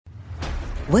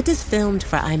What does filmed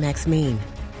for IMAX mean?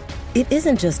 It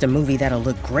isn't just a movie that'll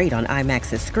look great on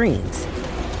IMAX's screens.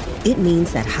 It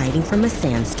means that hiding from a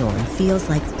sandstorm feels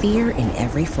like fear in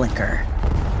every flicker.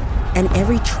 And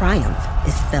every triumph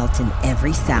is felt in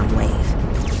every sound wave.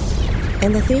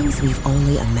 And the things we've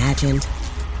only imagined,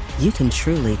 you can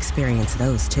truly experience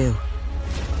those too.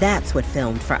 That's what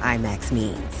filmed for IMAX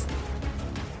means.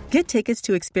 Get tickets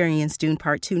to experience Dune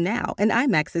Part 2 now and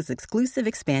IMAX's exclusive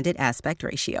expanded aspect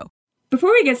ratio.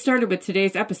 Before we get started with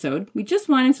today's episode, we just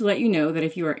wanted to let you know that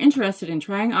if you are interested in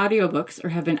trying audiobooks or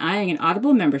have been eyeing an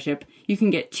Audible membership, you can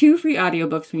get 2 free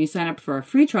audiobooks when you sign up for a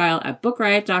free trial at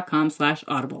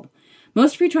bookriot.com/audible.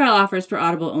 Most free trial offers for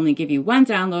Audible only give you 1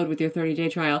 download with your 30-day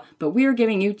trial, but we are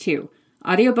giving you 2.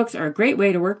 Audiobooks are a great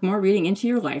way to work more reading into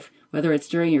your life, whether it's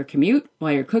during your commute,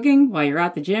 while you're cooking, while you're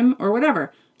at the gym, or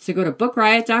whatever. So go to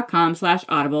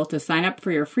bookriot.com/audible to sign up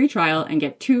for your free trial and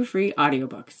get 2 free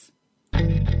audiobooks.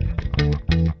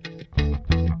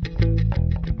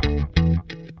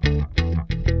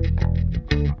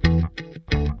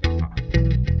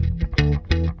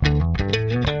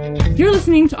 You're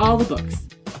listening to All the Books,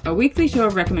 a weekly show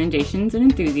of recommendations and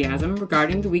enthusiasm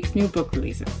regarding the week's new book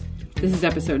releases. This is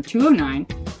episode 209,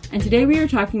 and today we are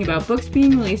talking about books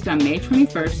being released on May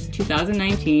 21st,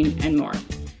 2019, and more.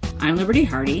 I'm Liberty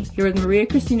Hardy, here with Maria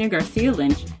Cristina Garcia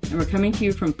Lynch, and we're coming to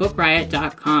you from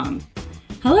BookRiot.com.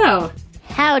 Hello!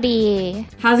 Howdy!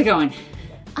 How's it going?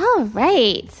 All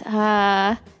right.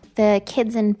 The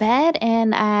kid's in bed,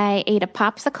 and I ate a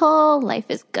popsicle. Life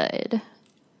is good.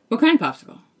 What kind of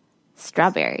popsicle?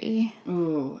 Strawberry.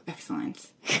 Ooh,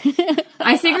 excellent.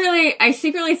 I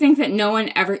secretly think that no one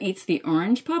ever eats the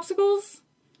orange popsicles.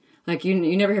 Like, you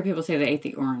never hear people say they ate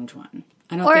the orange one.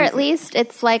 I don't or think at least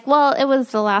it's like, well, it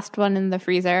was the last one in the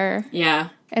freezer. Yeah.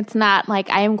 It's not like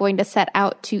I am going to set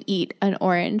out to eat an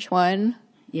orange one.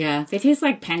 Yeah, they taste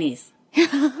like pennies.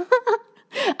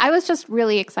 I was just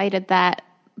really excited that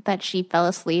she fell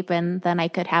asleep and then I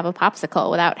could have a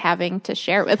popsicle without having to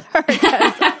share with her.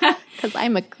 Because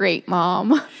I'm a great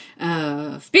mom.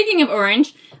 Speaking of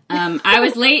orange, I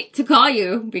was late to call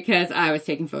you because I was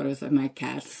taking photos of my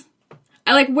cats.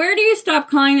 Where do you stop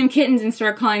calling them kittens and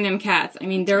start calling them cats? I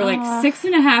mean, they're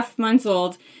 6.5 months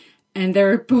old, and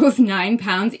they're both 9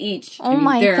 pounds each. Oh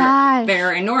my gosh.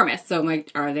 They're enormous. So I'm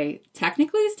like, are they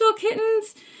technically still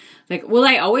kittens? Like, will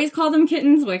I always call them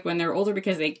kittens, like, when they're older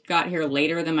because they got here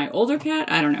later than my older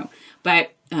cat? I don't know.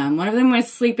 But one of them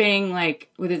was sleeping, like,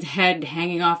 with his head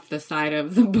hanging off the side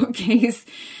of the bookcase,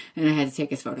 and I had to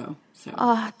take his photo. So.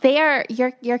 Oh, they are,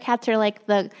 your cats are like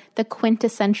the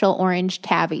quintessential orange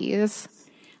tabbies.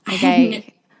 I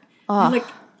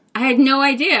had no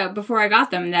idea before I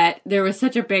got them that there was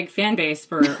such a big fan base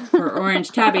for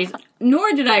orange tabbies,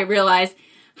 nor did I realize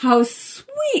how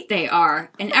sweet they are.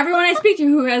 And everyone I speak to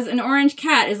who has an orange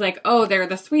cat is like, oh, they're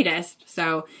the sweetest.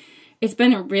 So it's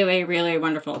been really, really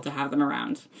wonderful to have them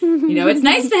around. You know, it's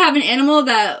nice to have an animal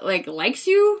that, like, likes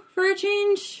you for a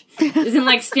change. Isn't,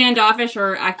 like, standoffish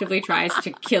or actively tries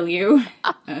to kill you.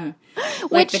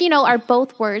 Which, are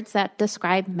both words that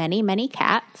describe many, many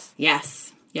cats.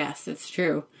 Yes, it's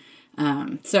true.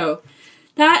 So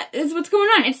that is what's going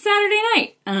on. It's Saturday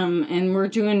night, and we're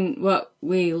doing what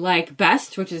we like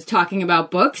best, which is talking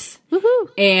about books. Woohoo!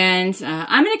 And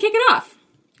I'm going to kick it off.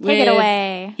 Take it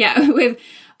away. Yeah, with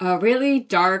a really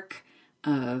dark,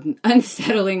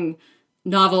 unsettling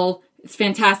novel. It's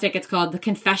fantastic. It's called The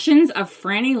Confessions of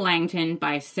Franny Langton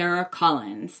by Sarah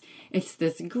Collins. It's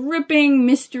this gripping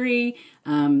mystery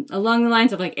along the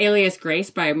lines of, like, Alias Grace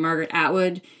by Margaret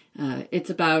Atwood. It's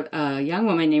about a young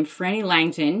woman named Franny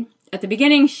Langton. At the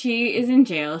beginning, she is in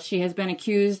jail. She has been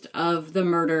accused of the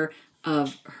murder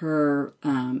of her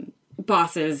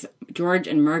bosses, George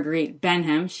and Marguerite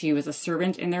Benham. She was a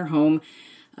servant in their home.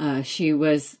 She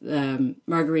was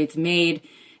Marguerite's maid,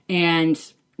 and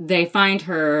they find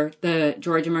her,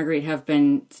 George and Marguerite have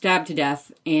been stabbed to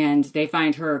death, and they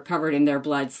find her covered in their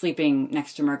blood, sleeping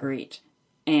next to Marguerite.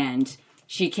 And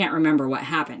she can't remember what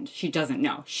happened. She doesn't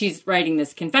know. She's writing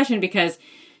this confession because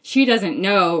she doesn't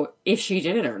know if she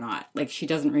did it or not. Like, she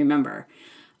doesn't remember.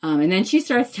 And then she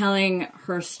starts telling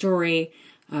her story.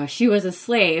 She was a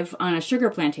slave on a sugar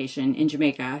plantation in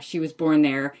Jamaica. She was born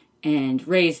there and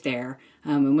raised there.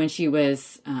 And when she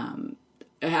was,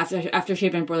 after she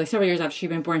had been born, like several years after she'd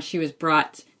been born, she was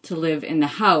brought to live in the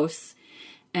house.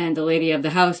 And the lady of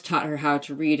the house taught her how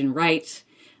to read and write.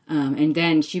 And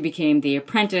then she became the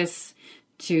apprentice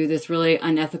to this really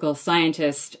unethical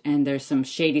scientist, and there's some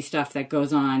shady stuff that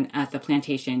goes on at the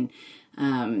plantation.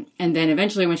 And then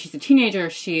eventually when she's a teenager,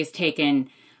 she is taken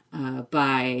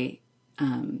by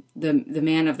the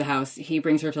man of the house, he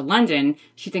brings her to London.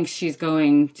 She thinks she's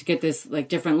going to get this like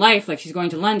different life, like she's going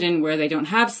to London where they don't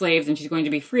have slaves and she's going to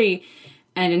be free.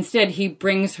 And instead he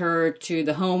brings her to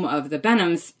the home of the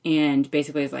Benhams and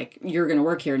basically is like, you're going to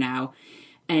work here now.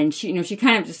 And she, you know, she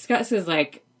kind of discusses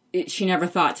like, she never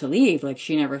thought to leave. Like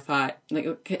she never thought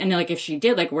like, and like if she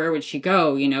did, like where would she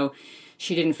go? You know,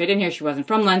 she didn't fit in here. She wasn't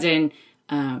from London.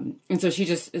 And so she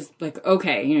just is like,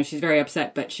 okay, you know, she's very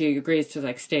upset, but she agrees to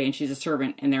like stay and she's a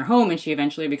servant in their home and she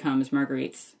eventually becomes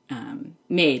Marguerite's,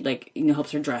 maid, like, you know,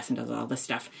 helps her dress and does all this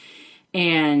stuff.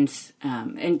 And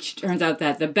it turns out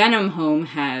that the Benham home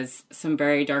has some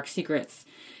very dark secrets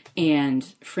and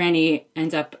Franny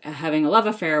ends up having a love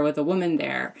affair with a woman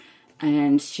there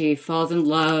and she falls in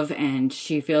love and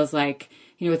she feels like,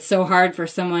 you know, it's so hard for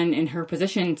someone in her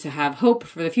position to have hope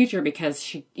for the future because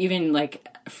she, even like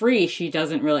free, she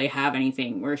doesn't really have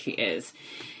anything where she is.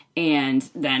 And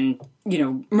then, you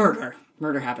know, murder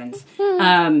happens.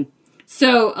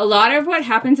 So a lot of what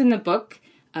happens in the book,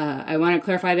 I want to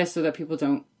clarify this so that people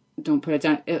don't put it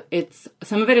down. It's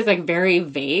some of it is like very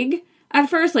vague at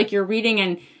first, like you're reading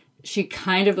and she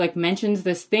kind of like mentions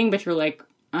this thing, but you're like,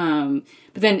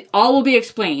 but then all will be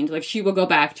explained. Like she will go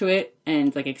back to it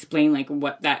and like explain like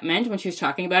what that meant when she was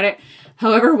talking about it.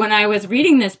 However, when I was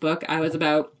reading this book, I was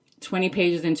about 20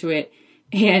 pages into it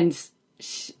and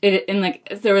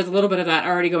there was a little bit of that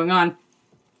already going on.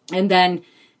 And then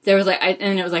there was like,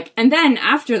 and then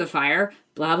after the fire,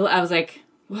 blah, blah, I was like,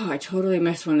 whoa, I totally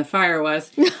missed when the fire was.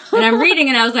 And I'm reading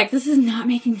and I was like, this is not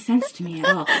making sense to me at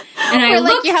all. And I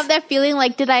looked, you have that feeling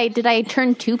like, did I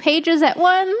turn 2 pages at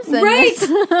once? And right.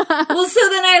 Well, so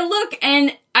then I look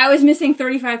and I was missing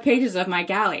 35 pages of my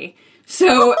galley.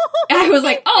 So I was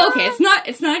like, oh, okay,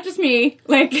 it's not just me.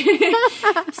 Like,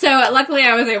 so luckily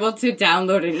I was able to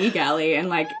download an eGalley and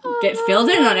like get filled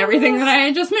in on everything that I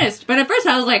had just missed. But at first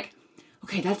I was like,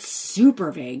 okay, that's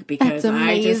super vague because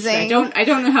I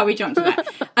don't know how we jumped to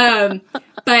that.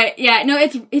 But yeah, no,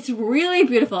 it's really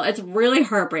beautiful. It's really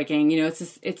heartbreaking. You know,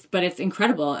 but it's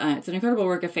incredible. It's an incredible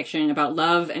work of fiction about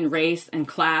love and race and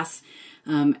class.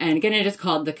 And again, it is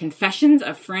called The Confessions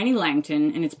of Franny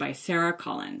Langton and it's by Sarah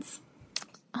Collins.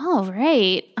 All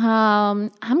right.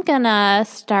 I'm gonna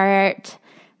start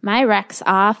my Rex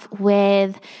off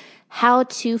with How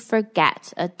to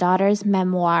Forget, A Daughter's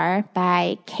Memoir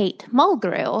by Kate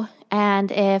Mulgrew.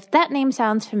 And if that name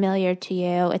sounds familiar to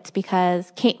you, it's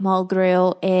because Kate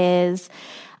Mulgrew is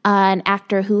an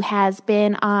actor who has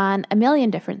been on a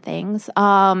million different things.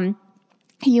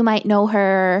 You might know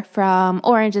her from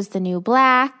Orange is the New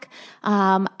Black.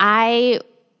 I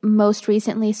most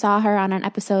recently saw her on an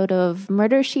episode of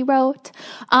Murder, She Wrote.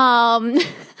 I'm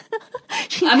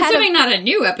assuming not a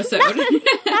new episode.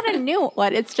 Not a new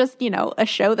one. It's just, you know, a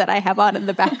show that I have on in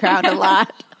the background a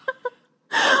lot.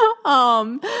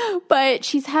 But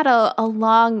she's had a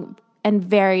long and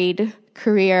varied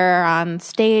career on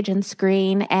stage and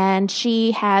screen, and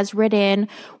she has written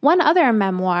one other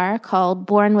memoir called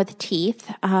Born with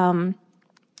Teeth. And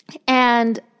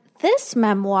this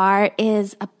memoir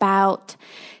is about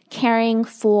caring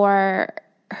for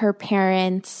her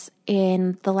parents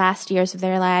in the last years of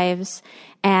their lives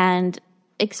and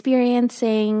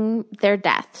experiencing their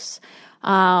deaths.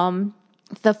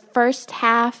 The first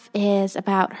half is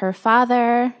about her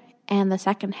father and the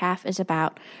second half is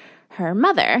about her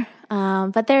mother.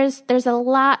 But there's a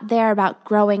lot there about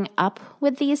growing up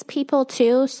with these people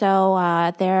too.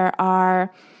 So there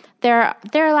are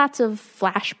lots of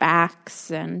flashbacks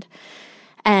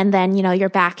and then, you know, you're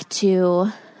back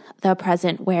to the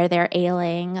present where they're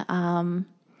ailing.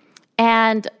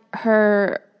 And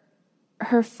her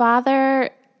father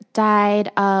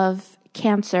died of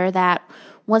cancer that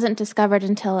wasn't discovered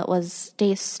until it was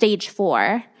stage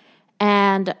 4.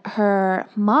 And her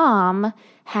mom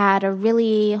had a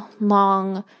really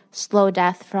long, slow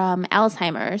death from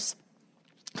Alzheimer's.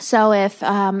 So if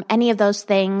any of those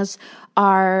things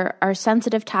are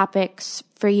sensitive topics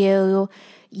for you,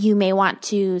 you may want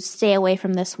to stay away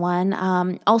from this one.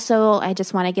 Also, I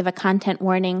just want to give a content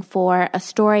warning for a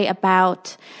story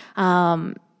about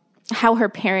how her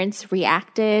parents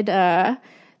reacted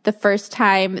the first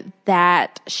time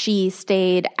that she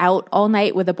stayed out all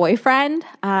night with a boyfriend,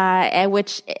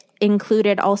 which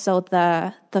included also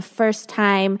the first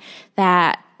time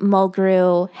that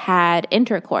Mulgrew had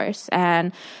intercourse.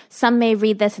 And some may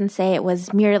read this and say it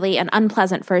was merely an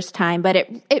unpleasant first time, but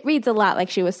it reads a lot like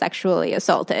she was sexually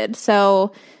assaulted.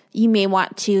 So you may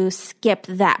want to skip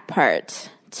that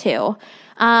part too.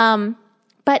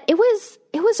 But it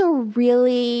was a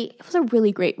really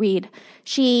great read.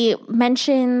 She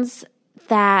mentions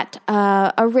that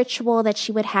a ritual that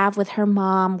she would have with her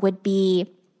mom would be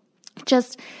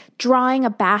just drawing a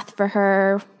bath for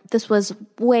her. This was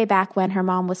way back when her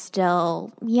mom was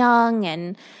still young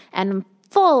and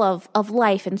full of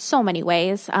life in so many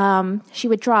ways. She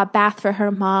would draw a bath for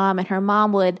her mom, and her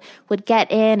mom would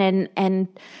get in and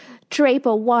drape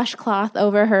a washcloth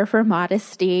over her for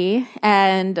modesty,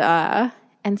 and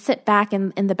sit back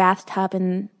in the bathtub,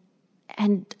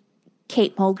 and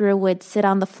Kate Mulgrew would sit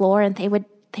on the floor, and they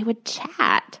would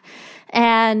chat.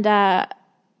 And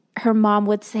her mom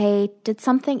would say, "Did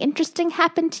something interesting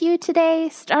happen to you today?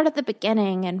 Start at the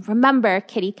beginning, and remember,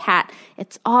 kitty cat,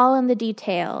 it's all in the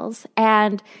details."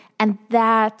 And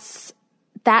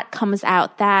that comes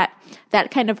out, that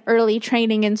kind of early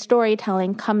training in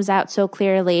storytelling comes out so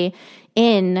clearly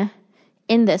in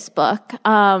this book.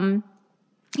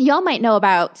 Y'all might know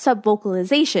about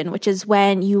subvocalization, which is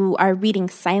when you are reading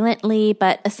silently,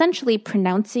 but essentially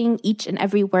pronouncing each and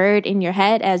every word in your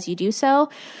head as you do so,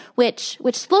 which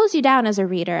slows you down as a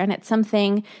reader. And it's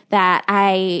something that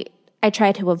I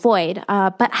try to avoid.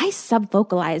 But I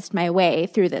subvocalized my way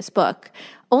through this book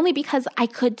only because I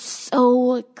could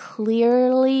so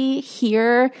clearly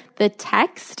hear the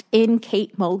text in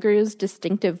Kate Mulgrew's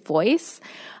distinctive voice.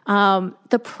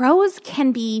 The prose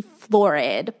can be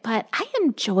florid, but I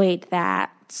enjoyed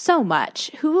that so much.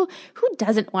 Who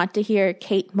doesn't want to hear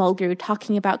Kate Mulgrew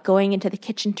talking about going into the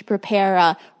kitchen to prepare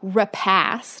a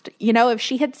repast? You know, if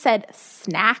she had said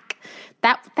snack,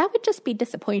 that would just be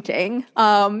disappointing.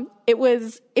 It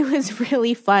was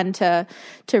really fun to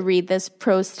read this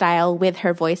prose style with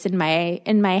her voice in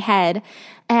my head.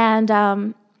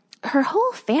 And her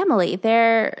whole family,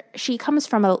 she comes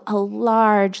from a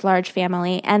large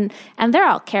family, and they're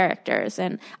all characters.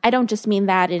 And I don't just mean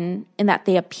that in that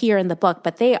they appear in the book,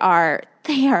 but they are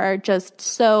just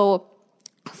so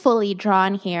fully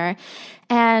drawn here.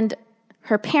 And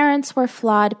her parents were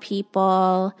flawed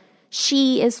people.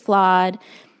 She is flawed,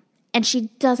 and she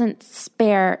doesn't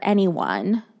spare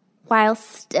anyone while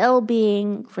still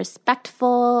being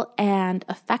respectful and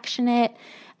affectionate.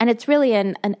 And it's really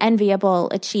an enviable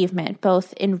achievement,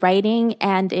 both in writing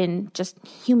and in just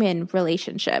human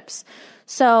relationships.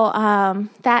 So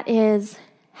that is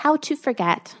How to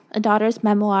Forget, A Daughter's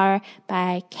Memoir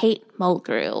by Kate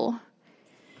Mulgrew.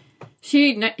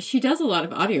 She does a lot of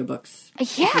audiobooks.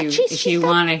 Yeah, if you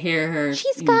want to hear her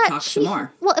talk some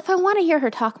more. Well, if I want to hear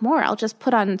her talk more, I'll just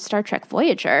put on Star Trek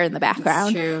Voyager in the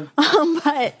background. That's true.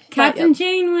 But Captain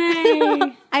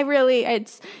Janeway.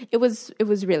 It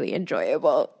was really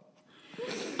enjoyable.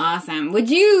 Awesome. Would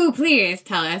you please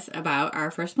tell us about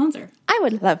our first sponsor? I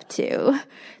would love to.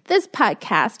 This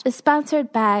podcast is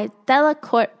sponsored by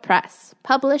Delacorte Press,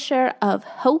 publisher of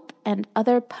Hope and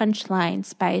Other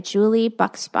Punchlines by Julie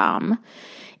Buxbaum.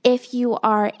 If you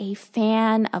are a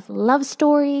fan of love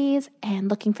stories and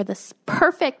looking for this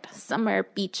perfect summer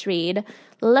beach read,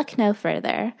 look no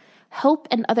further. Hope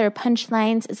and Other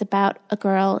Punchlines is about a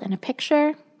girl in a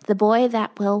picture, the boy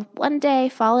that will one day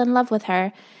fall in love with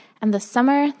her, and the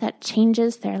summer that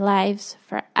changes their lives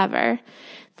forever.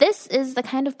 This is the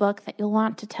kind of book that you'll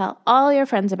want to tell all your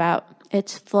friends about.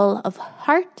 It's full of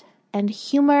heart and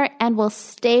humor and will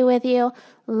stay with you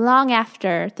long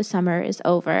after the summer is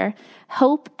over.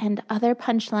 Hope and Other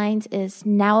Punchlines is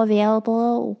now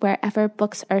available wherever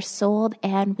books are sold,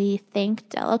 and we thank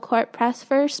Delacorte Press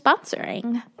for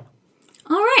sponsoring.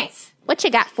 All right. What you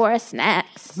got for us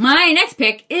next? My next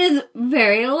pick is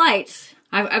very light.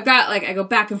 I've got, I go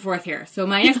back and forth here. So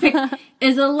my next pick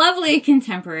is a lovely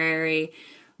contemporary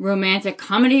romantic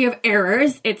comedy of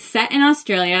errors. It's set in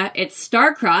Australia. It's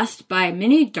star-crossed by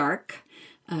Minnie Dark.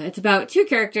 It's about two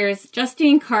characters,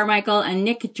 Justine Carmichael and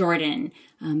Nick Jordan.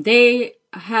 They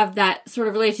have that sort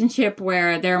of relationship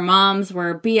where their moms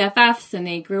were BFFs and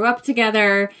they grew up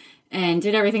together and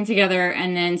did everything together.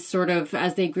 And then sort of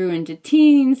as they grew into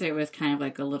teens, it was kind of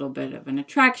like a little bit of an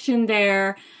attraction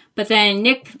there. But then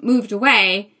Nick moved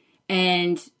away,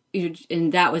 and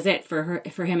that was it for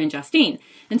him and Justine.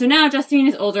 And so now Justine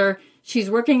is older.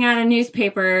 She's working at a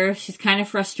newspaper. She's kind of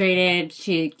frustrated.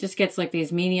 She just gets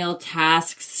these menial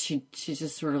tasks. She's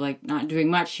just sort of not doing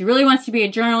much. She really wants to be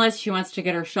a journalist. She wants to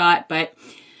get her shot, but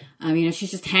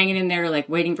she's just hanging in there,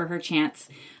 waiting for her chance.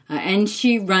 And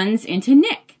she runs into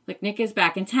Nick. Nick is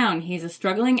back in town. He's a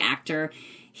struggling actor.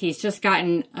 He's just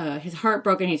gotten his heart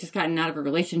broken. He's just gotten out of a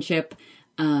relationship.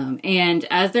 And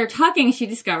as they're talking, she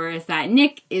discovers that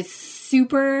Nick is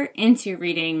super into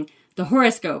reading the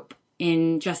horoscope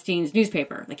in Justine's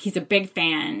newspaper. He's a big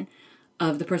fan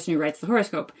of the person who writes the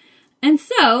horoscope. And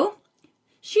so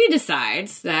she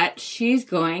decides that she's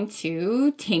going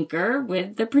to tinker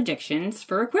with the predictions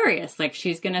for Aquarius.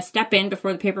 She's going to step in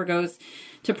before the paper goes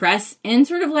to press and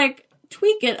sort of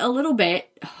tweak it a little bit,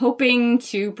 hoping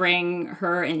to bring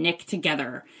her and Nick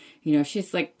together. You know,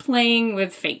 she's like playing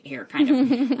with fate here, kind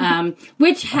of,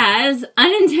 which has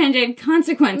unintended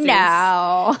consequences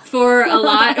for a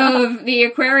lot of the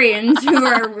Aquarians who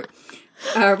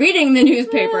are reading the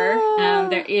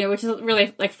newspaper, which is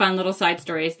really like fun little side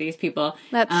stories. These people,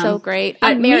 that's so great.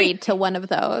 I'm married to one of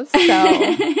those.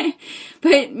 So,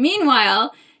 but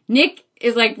meanwhile, Nick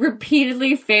is like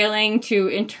repeatedly failing to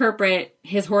interpret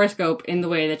his horoscope in the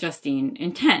way that Justine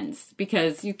intends,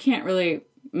 because you can't really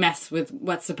mess with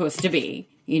what's supposed to be,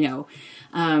 you know.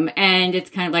 And it's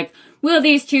kind of like, will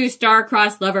these two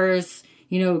star-crossed lovers,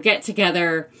 you know, get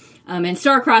together? And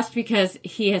star-crossed because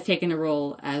he has taken the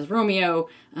role as Romeo,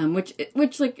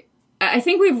 which like, I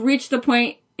think we've reached the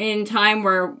point in time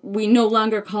where we no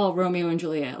longer call Romeo and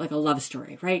Juliet like a love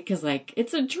story, right? Because like,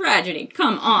 it's a tragedy.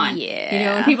 Come on. Yeah. You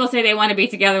know, when people say they want to be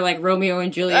together like Romeo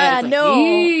and Juliet, it's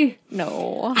like,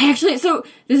 no. I actually, so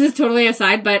this is totally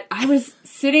aside, but I was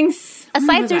sitting...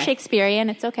 Asides are Shakespearean.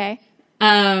 It's okay.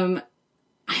 I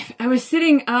was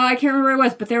sitting, I can't remember where it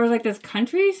was, but there was like this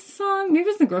country song. Maybe it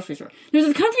was in the grocery store. There's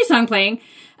this country song playing,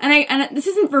 and this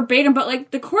isn't verbatim, but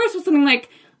like the chorus was something like,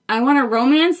 I want a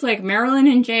romance like Marilyn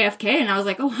and JFK. And I was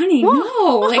like, oh honey,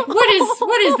 no. Like, what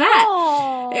is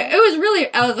that? It was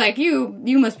really, I was like,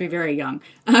 you must be very young.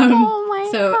 So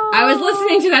I was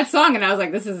listening to that song and I was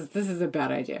like, this is a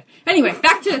bad idea. Anyway,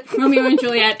 back to Romeo and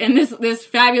Juliet and this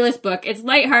fabulous book. It's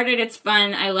lighthearted. It's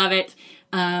fun. I love it.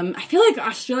 I feel like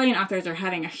Australian authors are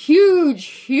having a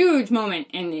huge moment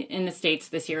in the States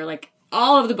this year. Like,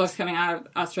 all of the books coming out of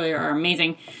Australia are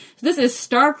amazing. So this is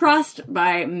Star-Crossed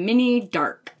by Minnie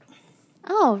Dark.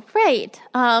 Oh, right.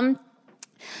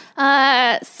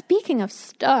 Speaking of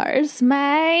stars,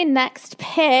 my next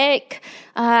pick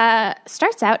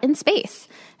starts out in space.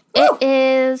 Woo! It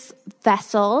is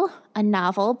Vessel, a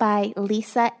novel by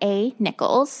Lisa A.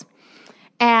 Nichols.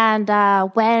 And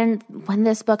when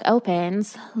this book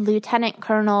opens, Lieutenant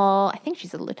Colonel, I think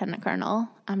she's a Lieutenant Colonel.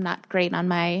 I'm not great on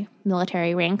my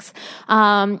military ranks.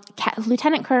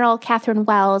 Lieutenant Colonel Catherine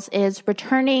Wells is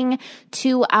returning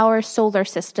to our solar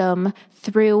system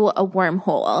through a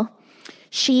wormhole.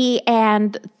 She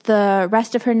and the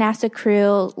rest of her NASA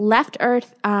crew left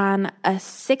Earth on a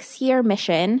 6-year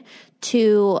mission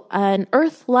to an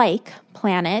Earth-like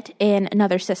planet in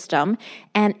another system.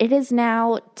 And it is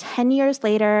now 10 years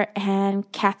later,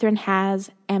 and Catherine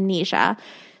has amnesia.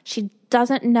 She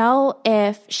doesn't know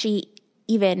if she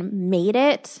even made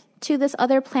it to this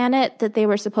other planet that they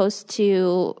were supposed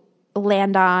to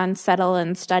land on, settle,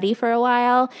 and study for a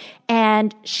while.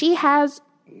 And she has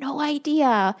no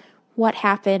idea what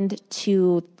happened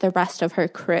to the rest of her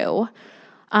crew.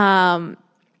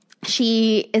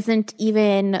 She isn't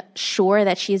even sure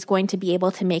that she's going to be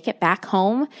able to make it back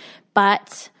home,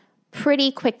 but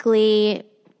pretty quickly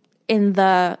in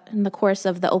the course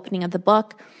of the opening of the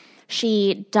book,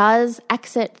 she does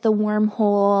exit the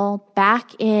wormhole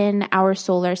back in our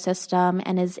solar system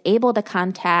and is able to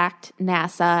contact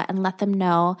NASA and let them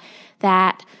know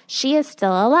that she is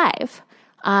still alive,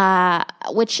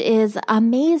 which is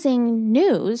amazing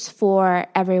news for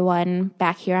everyone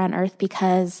back here on Earth,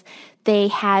 because they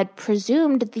had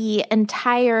presumed the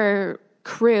entire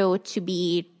crew to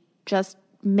be just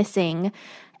missing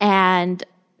and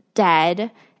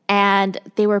dead, and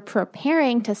they were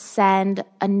preparing to send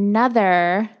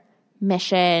another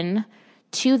mission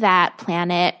to that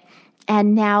planet.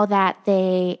 And now that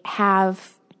they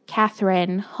have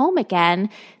Catherine home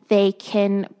again, they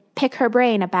can pick her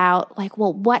brain about, like,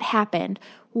 well, what happened?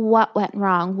 What went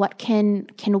wrong? What can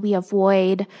we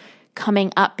avoid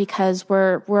coming up, because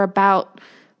we're about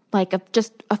like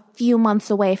just a few months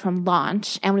away from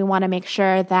launch, and we want to make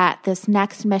sure that this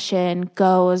next mission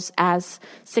goes as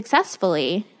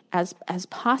successfully as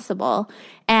possible.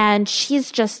 And she's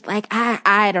just like,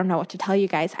 I don't know what to tell you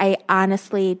guys. I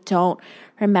honestly don't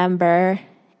remember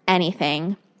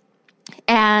anything.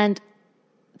 And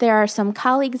there are some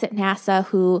colleagues at NASA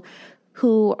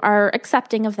who are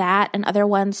accepting of that, and other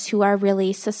ones who are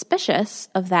really suspicious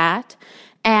of that.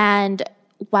 And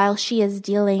while she is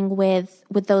dealing with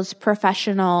those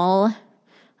professional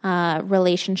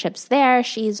relationships there,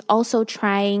 she's also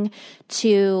trying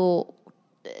to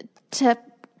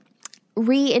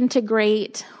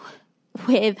reintegrate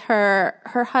with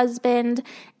her husband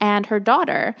and her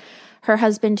daughter. Her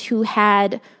husband, who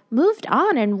had moved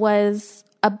on and was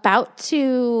about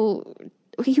to,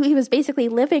 he was basically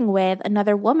living with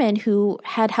another woman who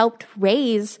had helped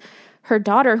raise her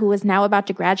daughter, who was now about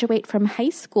to graduate from high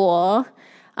school,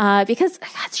 because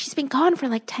she's been gone for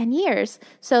like 10 years.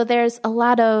 So there's a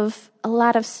lot of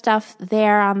stuff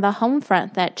there on the home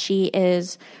front that she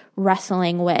is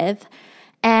wrestling with.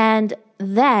 And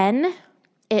then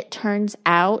it turns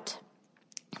out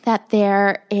that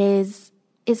there is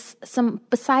some,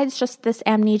 besides just this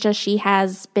amnesia she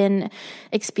has been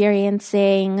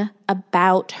experiencing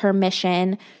about her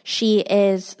mission, she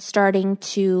is starting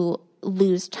to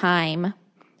lose time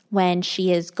when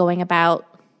she is going about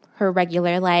her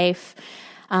regular life,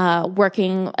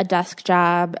 working a desk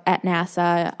job at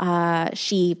NASA.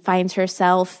 She finds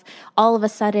herself all of a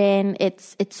sudden,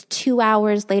 it's 2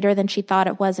 hours later than she thought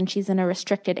it was, and she's in a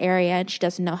restricted area and she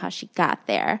doesn't know how she got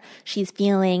there. She's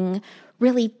feeling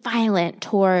really violent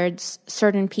towards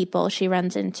certain people she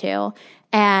runs into,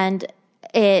 and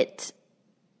it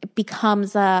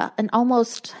becomes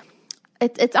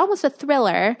it's almost a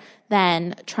thriller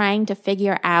then, trying to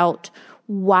figure out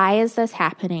why is this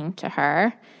happening to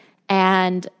her,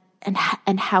 and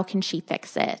how can she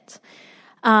fix it.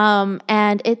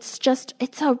 And it's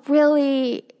a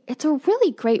really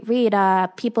great read.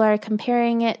 People are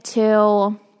comparing it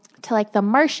to like The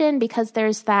Martian, because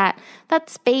there's that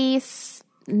space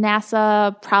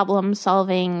NASA problem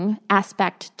solving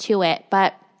aspect to it,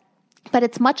 but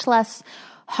it's much less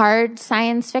hard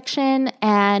science fiction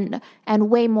and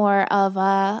way more of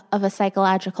a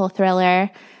psychological thriller.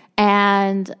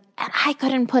 And I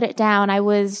couldn't put it down. I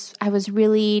was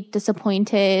really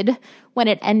disappointed when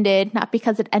it ended, not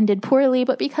because it ended poorly,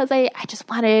 but because I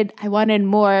wanted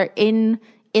more in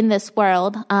this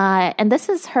world. And this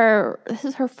is her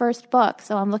first book,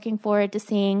 so I'm looking forward to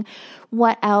seeing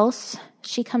what else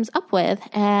she comes up with.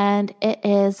 And it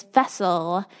is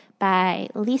Vessel by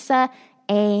Lisa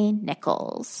A.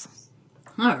 Nichols.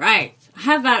 All right. I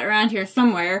have that around here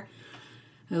somewhere.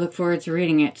 I look forward to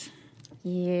reading it.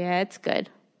 Yeah, it's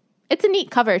good. It's a neat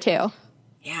cover, too.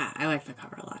 Yeah, I like the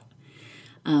cover a lot.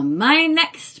 My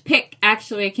next pick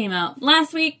actually came out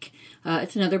last week.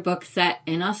 It's another book set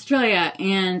in Australia,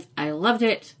 and I loved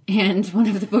it. And one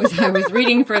of the books I was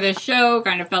reading for this show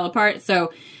kind of fell apart,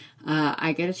 so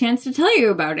I get a chance to tell you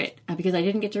about it because I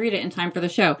didn't get to read it in time for the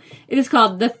show. It is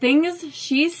called The Things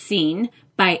She's Seen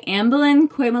by Ambelin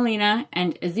Quamelina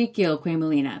and Ezekiel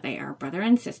Quamelina. They are brother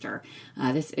and sister.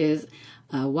 This is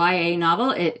a YA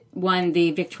novel. It won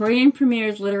the Victorian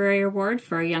Premier's Literary Award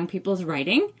for Young People's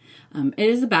Writing. It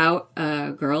is about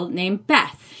a girl named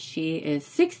Beth. She is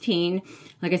 16.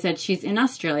 Like I said, she's in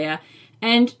Australia,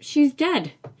 and she's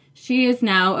dead. She is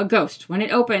now a ghost. When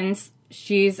it opens,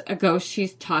 she's a ghost.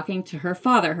 She's talking to her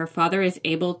father. Her father is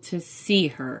able to see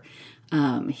her.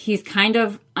 He's kind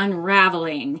of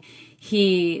unraveling.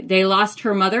 They lost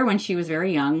her mother when she was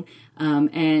very young,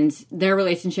 and their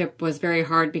relationship was very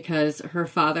hard because her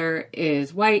father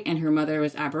is white and her mother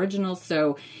was Aboriginal,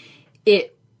 so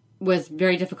it was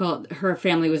very difficult. Her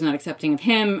family was not accepting of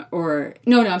him,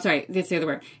 that's the other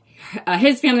word.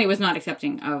 His family was not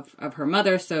accepting of her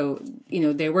mother, so,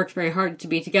 they worked very hard to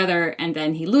be together, and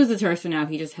then he loses her, so now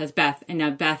he just has Beth, and now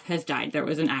Beth has died. There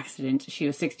was an accident. She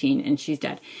was 16, and she's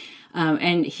dead.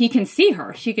 And he can see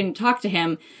her. She can talk to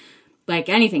him like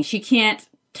anything. She can't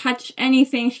touch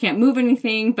anything. She can't move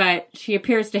anything, but she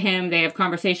appears to him. They have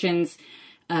conversations,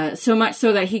 so much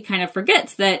so that he kind of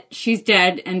forgets that she's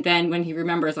dead, and then when he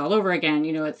remembers all over again,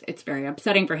 it's very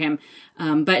upsetting for him.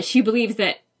 But she believes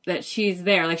that she's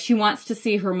there. Like, she wants to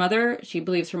see her mother. She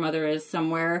believes her mother is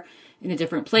somewhere in a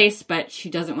different place, but she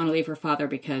doesn't want to leave her father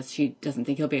because she doesn't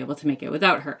think he'll be able to make it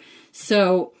without her.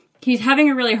 So he's having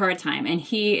a really hard time, and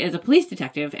he is a police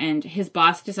detective, and his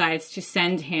boss decides to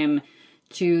send him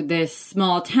to this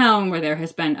small town where there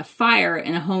has been a fire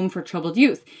in a home for troubled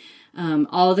youth.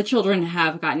 All the children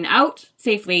have gotten out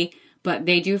safely, but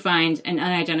they do find an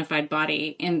unidentified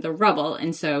body in the rubble,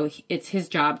 and so it's his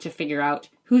job to figure out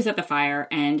who's at the fire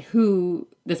and who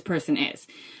this person is.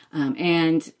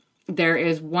 And there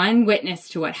is one witness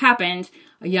to what happened,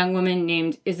 a young woman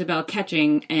named Isabel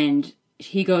Ketching, and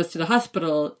he goes to the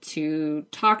hospital to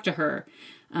talk to her,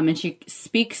 and she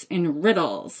speaks in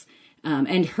riddles.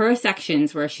 And her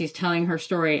sections where she's telling her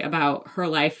story about her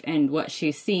life and what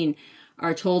she's seen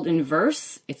are told in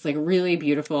verse. It's like really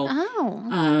beautiful.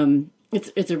 Oh.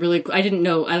 It's a really, I didn't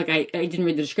know, I didn't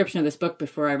read the description of this book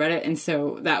before I read it. And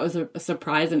so that was a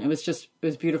surprise, and it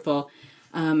was beautiful.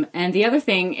 And the other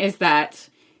thing is that,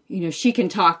 she can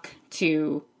talk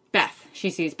to Beth. She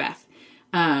sees Beth.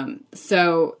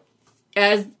 So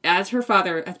as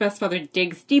Beth's father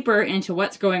digs deeper into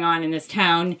what's going on in this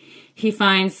town, he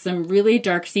finds some really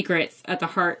dark secrets at the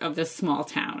heart of this small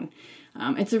town.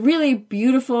 It's a really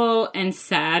beautiful and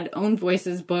sad Own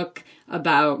Voices book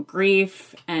about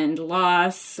grief and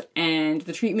loss and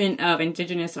the treatment of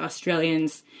Indigenous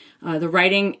Australians. The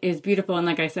writing is beautiful, and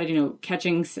like I said,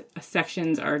 Ketching's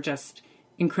sections are just,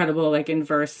 incredible, like in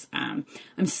verse. I'm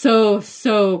so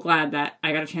glad that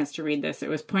I got a chance to read this. It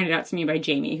was pointed out to me by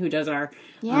Jamie, who does our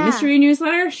mystery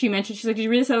newsletter. She's like, did you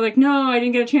read this? I was like, no, I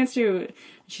didn't get a chance to.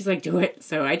 She's like, do it.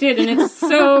 So I did, and it's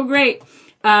so great.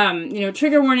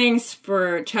 Trigger warnings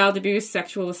for child abuse,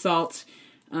 sexual assault,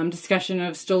 discussion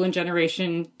of stolen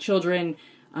generation children.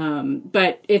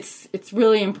 But it's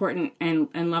really important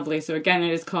and lovely. So again,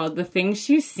 it is called The Things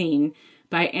She's Seen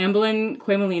by Ambeline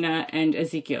Quaymolina and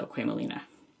Ezekiel Quaymolina.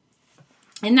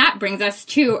 And that brings us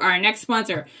to our next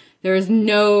sponsor. There's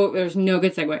no good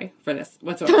segue for this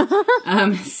whatsoever.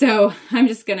 So I'm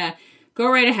just gonna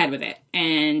go right ahead with it.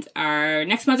 And our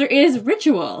next sponsor is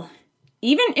Ritual.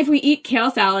 Even if we eat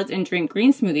kale salads and drink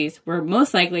green smoothies, we're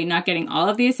most likely not getting all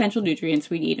of the essential nutrients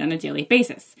we need on a daily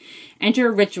basis.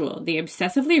 Enter Ritual, the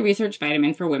obsessively researched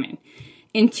vitamin for women.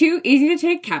 In 2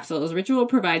 easy-to-take capsules, Ritual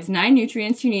provides 9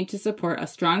 nutrients you need to support a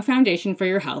strong foundation for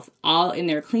your health, all in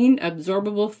their clean,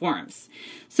 absorbable forms.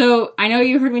 So I know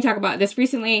you heard me talk about this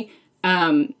recently.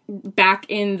 Back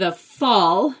in the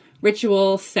fall,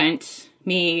 Ritual sent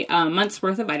me a month's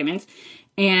worth of vitamins,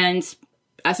 and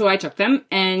so I took them,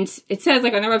 and it says,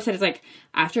 like, on their website, it's like,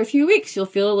 after a few weeks, you'll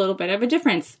feel a little bit of a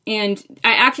difference. And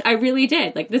I really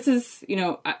did. Like, this is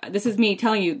me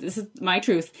telling you, this is my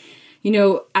truth.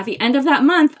 At the end of that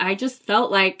month, I just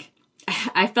felt like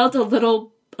I felt a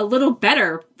little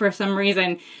better for some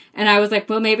reason. And I was like,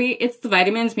 well, maybe it's the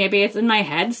vitamins, maybe it's in my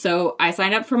head. So I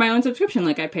signed up for my own subscription.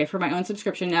 Like, I pay for my own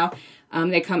subscription now.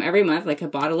 They come every month, like a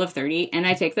bottle of 30, and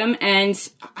I take them, and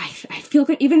I feel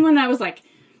good. Even when I was like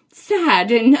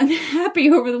sad and unhappy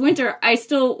over the winter, I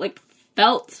still like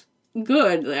felt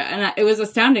good, and it was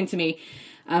astounding to me.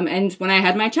 And when I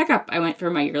had my checkup, I went for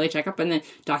my yearly checkup, and the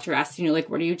doctor asked, like,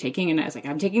 what are you taking? And I was like,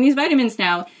 I'm taking these vitamins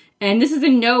now. And this is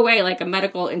in no way like a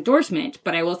medical endorsement,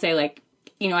 but I will say, like,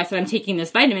 I said I'm taking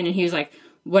this vitamin, and he was like,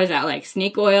 what is that, like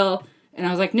snake oil? And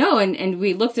I was like, no. And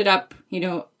we looked it up, hit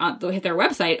their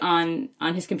website on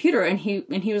his computer, and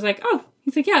he was like, oh.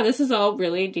 He's like, yeah, this is all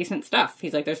really decent stuff.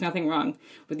 He's like, there's nothing wrong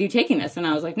with you taking this. And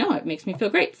I was like, no, it makes me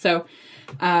feel great. So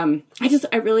I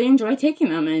really enjoy taking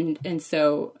them. And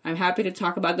so I'm happy to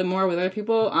talk about them more with other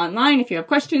people online if you have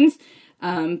questions.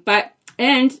 And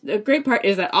the great part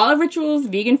is that all of Ritual's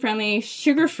vegan-friendly,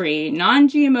 sugar-free,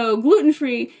 non-GMO,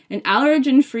 gluten-free, and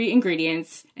allergen-free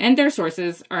ingredients and their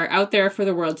sources are out there for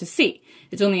the world to see.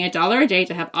 It's only $1 a day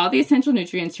to have all the essential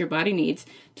nutrients your body needs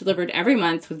delivered every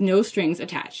month with no strings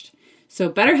attached. So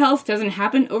better health doesn't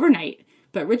happen overnight,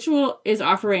 but Ritual is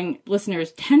offering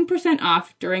listeners 10%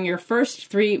 off during your first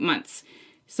 3 months.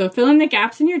 So fill in the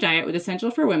gaps in your diet with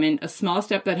Essential for Women, a small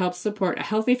step that helps support a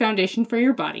healthy foundation for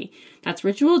your body. That's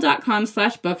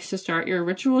ritual.com/books to start your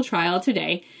Ritual trial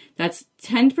today. That's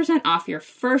 10% off your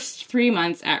first 3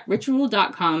 months at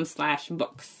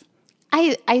ritual.com/books.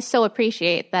 I so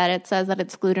appreciate that it says that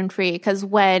it's gluten-free, because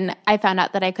when I found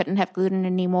out that I couldn't have gluten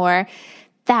anymore,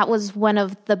 that was one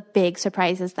of the big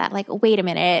surprises that, like, wait a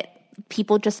minute,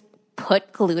 people just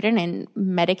put gluten in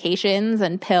medications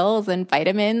and pills and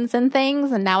vitamins and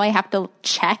things, and now I have to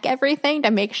check everything to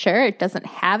make sure it doesn't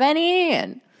have any,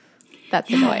 and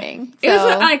that's annoying.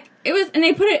 So, it was, and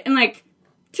they put it in, like,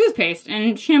 toothpaste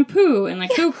and shampoo and,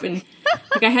 like, soap, and,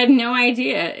 like, I had no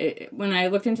idea when I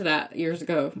looked into that years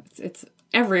ago. It's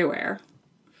everywhere.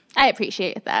 I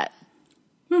appreciate that.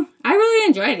 I really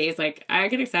enjoy these. Like, I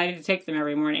get excited to take them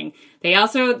every morning. They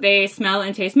smell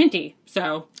and taste minty.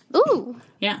 So, ooh.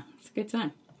 Yeah, it's a good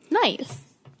time. Nice.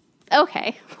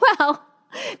 Okay. Well,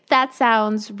 that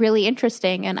sounds really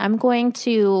interesting, and I'm going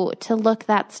to look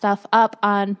that stuff up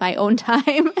on my own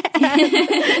time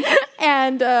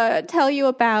and tell you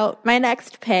about my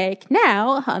next pick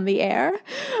now on the air.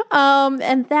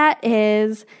 And that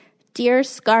is Dear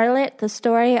Scarlet, the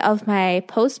story of my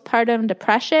postpartum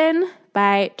depression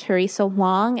by Teresa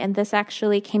Wong, and this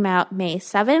actually came out May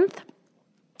 7th.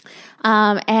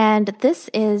 And this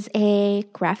is a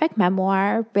graphic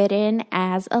memoir written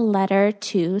as a letter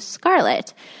to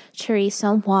Scarlet,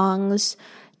 Teresa Wong's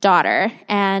daughter.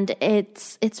 And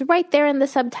it's right there in the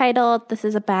subtitle. This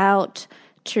is about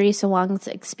Teresa Wong's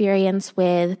experience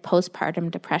with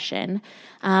postpartum depression.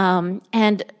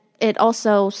 And it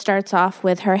also starts off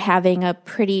with her having a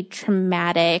pretty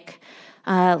traumatic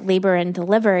labor and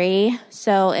delivery.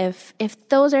 So if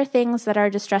those are things that are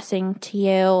distressing to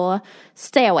you,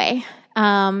 stay away.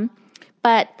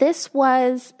 But this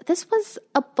was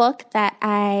a book that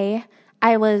I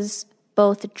was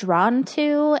both drawn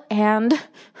to and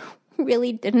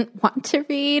really didn't want to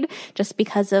read just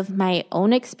because of my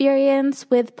own experience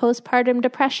with postpartum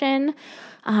depression.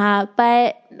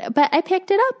 But I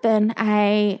picked it up and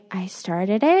I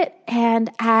started it,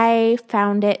 and I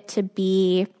found it to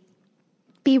be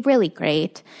be really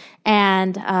great.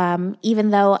 And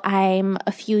even though I'm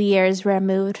a few years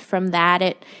removed from that,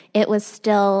 it was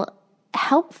still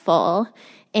helpful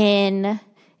in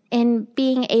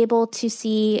being able to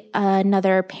see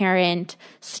another parent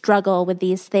struggle with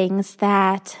these things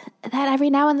that every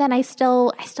now and then I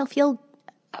still feel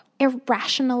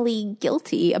irrationally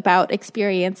guilty about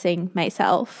experiencing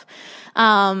myself.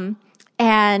 And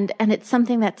it's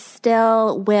something that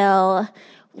still will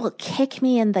kick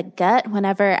me in the gut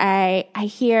whenever I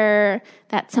hear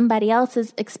that somebody else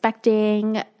is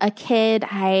expecting a kid.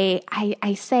 I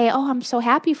say, oh, I'm so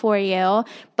happy for you.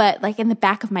 But like in the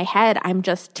back of my head, I'm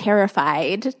just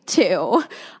terrified too,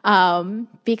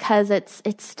 because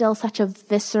it's still such a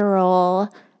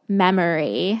visceral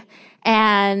memory.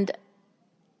 And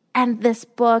this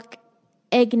book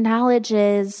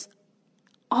acknowledges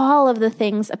all of the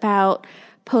things about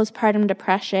postpartum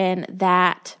depression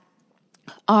that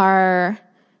are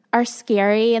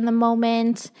scary in the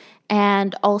moment,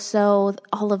 and also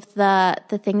all of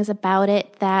the things about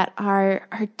it that are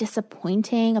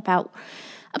disappointing about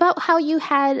how you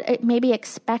had maybe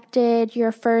expected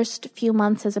your first few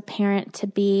months as a parent to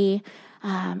be,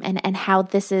 and how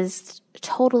this is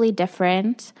totally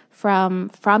different from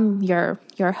your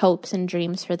hopes and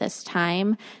dreams for this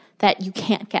time that you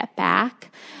can't get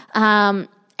back.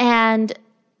 And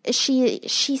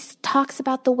she talks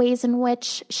about the ways in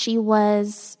which she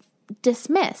was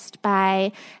dismissed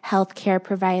by healthcare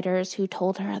providers who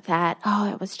told her that,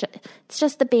 oh, it's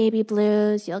just the baby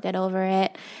blues, you'll get over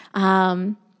it.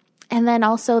 And then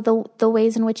also the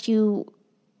ways in which you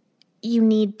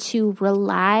need to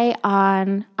rely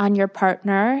on your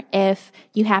partner if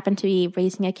you happen to be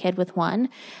raising a kid with one,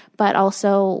 but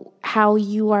also how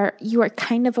you are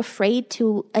kind of afraid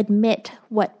to admit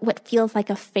what feels like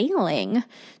a failing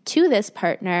to this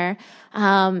partner.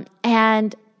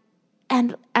 And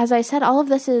as I said, all of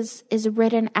this is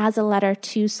written as a letter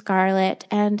to Scarlett.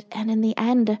 And in the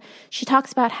end, she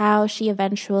talks about how she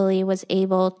eventually was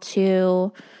able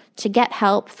to get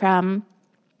help from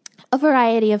a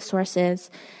variety of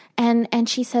sources. And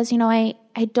she says, I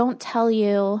don't tell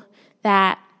you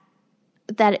that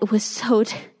it was so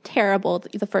terrible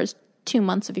the first 2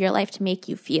 months of your life to make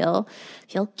you feel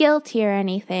guilty or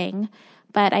anything,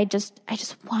 but I just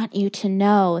want you to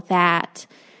know that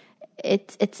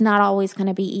it's not always going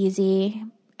to be easy,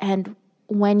 and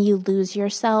when you lose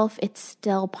yourself, it's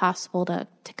still possible to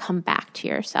come back to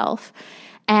yourself.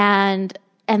 And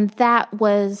that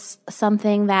was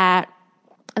something that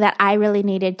I really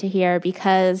needed to hear,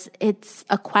 because it's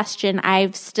a question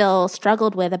I've still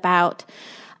struggled with about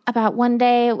one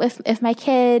day if my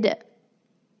kid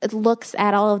looks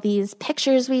at all of these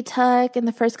pictures we took in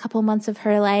the first couple months of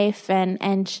her life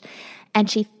and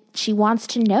she wants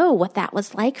to know what that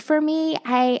was like for me.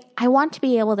 I want to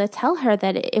be able to tell her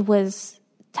that it was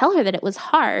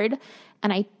hard,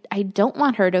 and I don't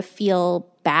want her to feel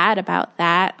bad about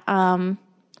that.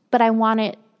 But I want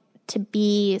it to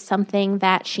be something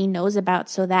that she knows about,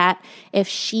 so that if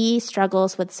she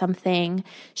struggles with something,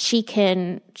 she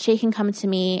can come to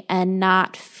me and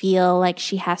not feel like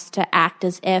she has to act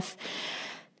as if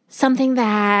something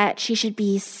that she should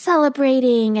be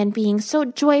celebrating and being so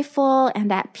joyful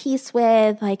and at peace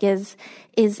with, like is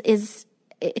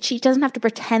she doesn't have to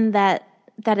pretend that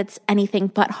it's anything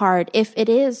but hard if it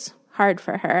is hard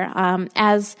for her.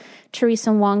 As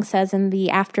Teresa Wong says in the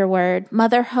afterword,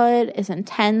 motherhood is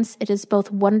intense. It is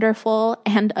both wonderful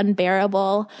and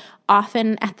unbearable,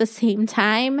 often at the same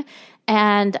time.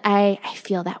 And I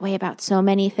feel that way about so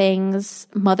many things,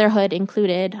 motherhood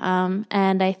included.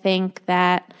 And I think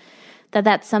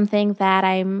that's something that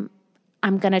I'm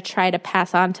going to try to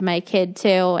pass on to my kid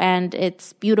too. And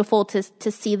it's beautiful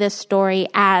to see this story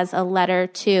as a letter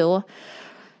to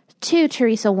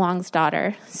Teresa Wong's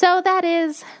daughter. So that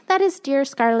is Dear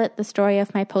Scarlett, the story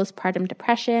of my postpartum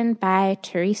depression by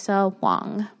Teresa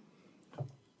Wong.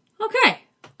 Okay.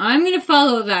 I'm going to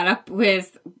follow that up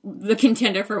with the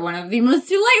contender for one of the most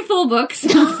delightful books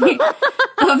of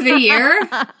the year.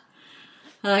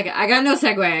 I got no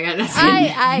segue. I got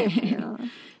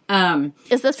nothing.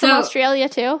 Is this from Australia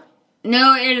too?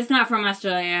 No, it is not from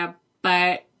Australia,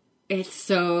 but it's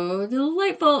so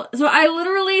delightful. So I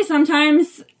literally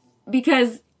sometimes,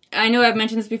 because I know I've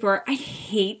mentioned this before, I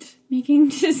hate making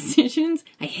decisions.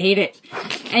 I hate it.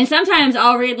 And sometimes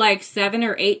I'll read 7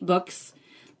 or 8 books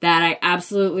that I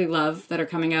absolutely love that are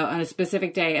coming out on a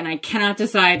specific day, and I cannot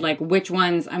decide which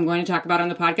ones I'm going to talk about on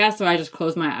the podcast, so I just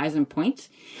close my eyes and point.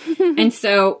 And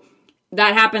so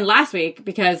that happened last week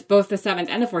because both the 7th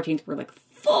and the 14th were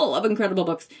full of incredible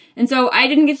books. And so I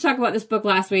didn't get to talk about this book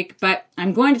last week, but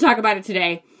I'm going to talk about it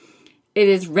today. It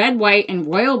is Red, White, and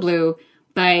Royal Blue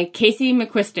by Casey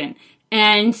McQuiston.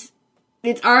 And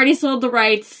it's already sold the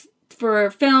rights for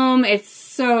film. It's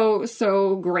so,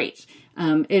 so great.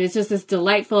 It is just this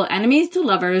delightful enemies to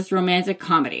lovers romantic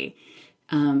comedy.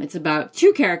 It's about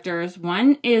two characters.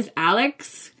 One is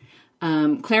Alex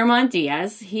Claremont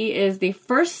Diaz. He is the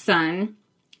first son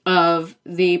of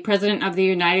the President of the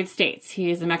United States.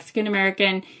 He is a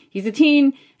Mexican-American. He's a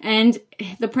teen, and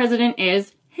the president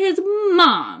is his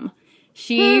mom.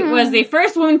 She was the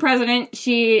first woman president.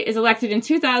 She is elected in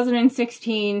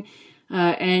 2016,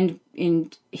 and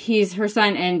he's her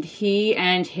son, and he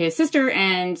and his sister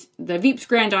and the Veep's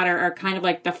granddaughter are kind of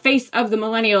like the face of the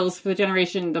millennials for the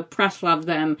generation. The press love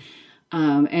them,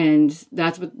 and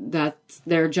that's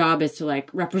their job is to like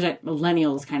represent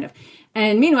millennials, kind of.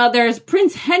 And meanwhile, there's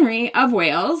Prince Henry of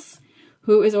Wales,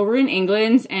 who is over in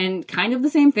England, and kind of the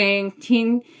same thing,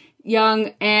 teen,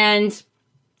 young, and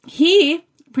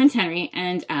Prince Henry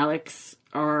and Alex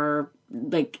are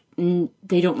like,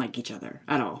 they don't like each other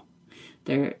at all.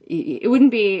 It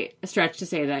wouldn't be a stretch to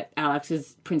say that Alex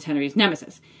is Prince Henry's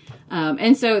nemesis.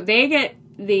 And so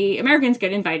the Americans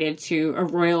get invited to a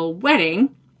royal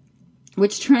wedding,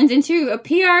 which turns into a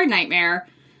PR nightmare.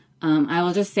 I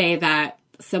will just say that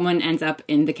someone ends up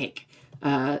in the cake.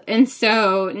 And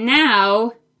so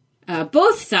now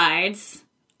both sides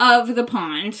of the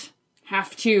pond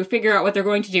have to figure out what they're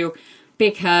going to do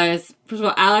because, first of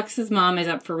all, Alex's mom is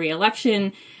up for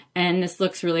re-election, and this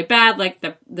looks really bad. Like,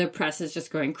 the press is just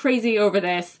going crazy over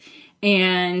this.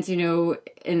 And,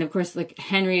 and of course, like,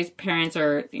 Henry's parents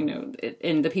are,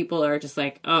 and the people are just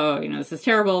like, oh, this is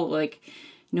terrible. Like,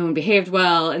 no one behaved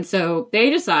well. And so they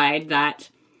decide that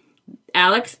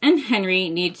Alex and Henry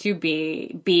need to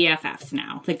be BFFs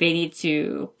now. Like, they need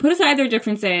to put aside their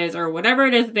differences or whatever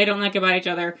it is that they don't like about each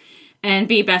other and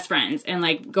be best friends and,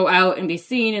 like, go out and be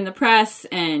seen in the press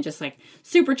and just, like,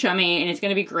 super chummy, and it's going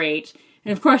to be great.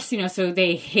 And, of course, so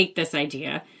they hate this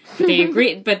idea, but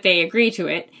they agree to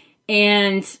it.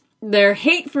 And their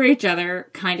hate for each other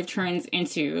kind of turns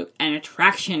into an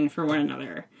attraction for one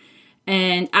another.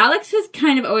 And Alex has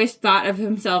kind of always thought of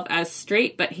himself as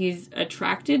straight, but he's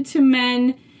attracted to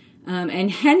men. And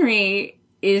Henry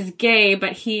is gay,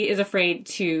 but he is afraid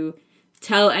to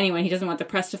tell anyone. He doesn't want the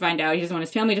press to find out. He doesn't want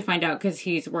his family to find out because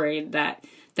he's worried that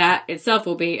itself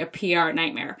will be a PR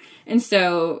nightmare. And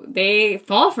so they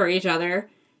fall for each other.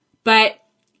 But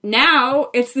now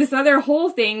it's this other whole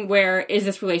thing where is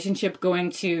this relationship going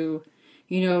to,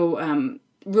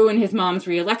 ruin his mom's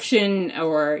re-election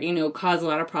or, cause a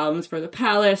lot of problems for the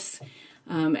palace.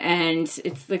 And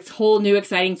it's this whole new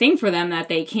exciting thing for them that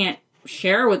they can't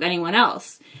share with anyone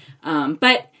else.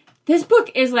 But this book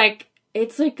is like,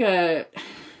 it's like I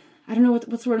don't know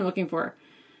what's the word I'm looking for.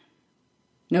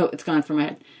 No, it's gone from my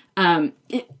head.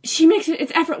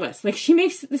 It's effortless. Like,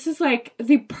 this is like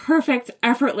the perfect,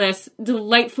 effortless,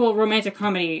 delightful romantic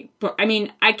comedy book. I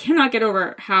mean, I cannot get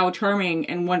over how charming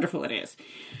and wonderful it is.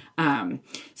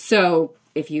 So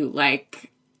if you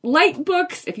like light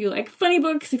books, if you like funny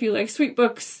books, if you like sweet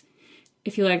books,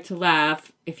 if you like to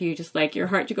laugh, if you just like your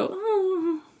heart to go,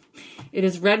 oh, it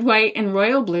is Red, White, and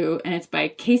Royal Blue, and it's by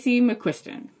Casey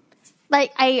McQuiston.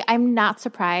 Like, I'm not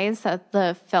surprised that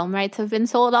the film rights have been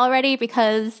sold already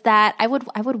because I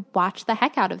would watch the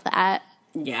heck out of that.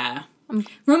 Yeah.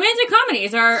 Romantic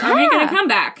comedies are making a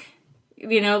comeback.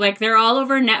 Like, they're all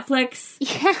over Netflix.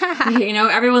 Yeah.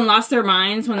 Everyone lost their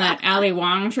minds when that Ali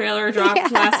Wong trailer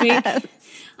dropped last week.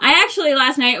 I actually,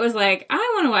 last night, was like, I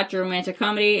want to watch a romantic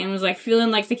comedy, and was, like,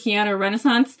 feeling like the Keanu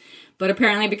Renaissance. But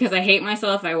apparently, because I hate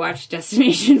myself, I watched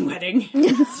Destination Wedding.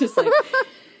 It's just like,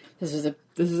 this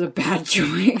is a bad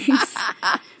choice.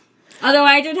 Although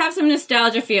I did have some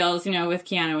nostalgia feels, with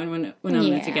Keanu and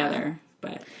Winona together.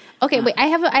 But okay, wait. I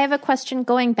have a question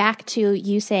going back to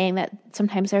you saying that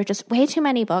sometimes there are just way too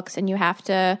many books and you have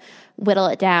to whittle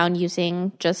it down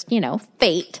using just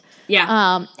fate.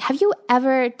 Yeah. Have you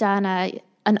ever done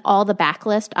an all the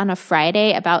backlist on a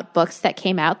Friday about books that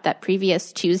came out that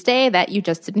previous Tuesday that you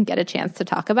just didn't get a chance to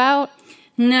talk about?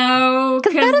 No,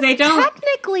 because they don't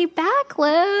technically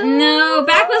backlist. No,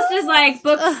 backlist is like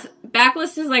books.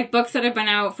 Backlist is like books that have been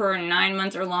out for 9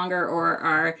 months or longer, or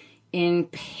are in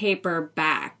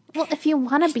paperback. Well, if you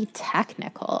want to be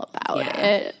technical about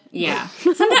it, yeah.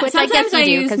 Sometimes I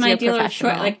use my dealer's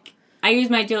choice. Like, I use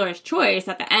my dealer's choice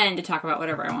at the end to talk about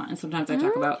whatever I want, and sometimes I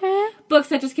talk about books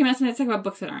that just came out. Sometimes I talk about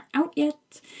books that aren't out yet.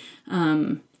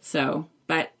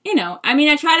 But,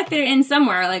 I try to fit it in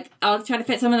somewhere. Like, I'll try to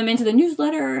fit some of them into the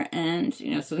newsletter. And,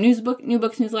 so the new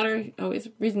books newsletter, always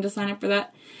a reason to sign up for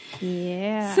that.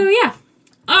 Yeah. So, yeah.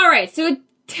 All right. So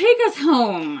take us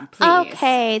home, please.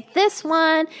 Okay, this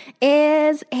one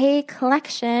is a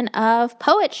collection of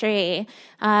poetry.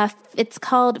 It's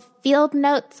called Field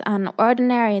Notes on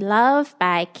Ordinary Love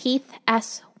by Keith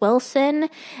S. Wilson.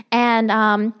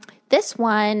 And this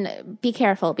one, be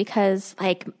careful because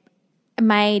like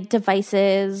my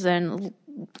devices and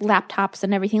laptops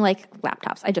and everything, like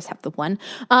laptops, I just have the one.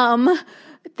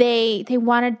 They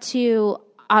wanted to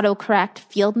autocorrect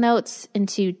field notes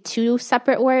into 2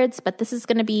 separate words, but this is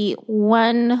going to be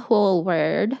one whole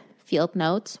word, field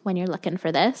notes, when you're looking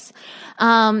for this.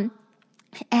 And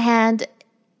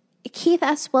Keith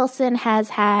S. Wilson has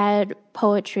had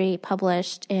poetry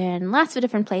published in lots of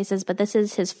different places, but this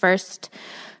is his first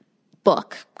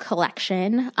book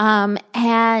collection.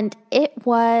 And it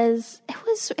was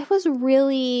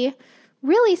really,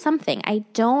 really something. I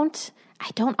don't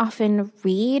often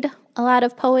read a lot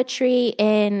of poetry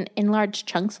in large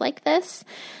chunks like this.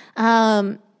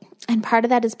 And part of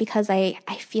that is because I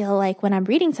feel like when I'm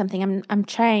reading something, I'm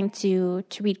trying to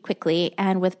read quickly.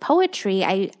 And with poetry,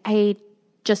 I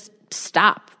just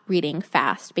stop reading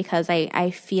fast because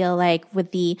I feel like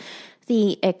with the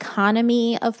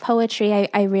economy of poetry,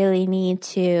 I really need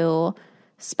to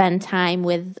spend time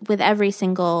with every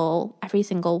single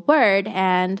word,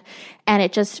 and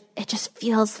it just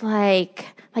feels like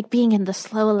being in the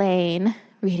slow lane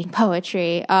reading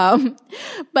poetry.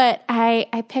 But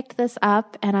I picked this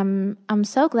up and I'm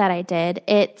so glad I did.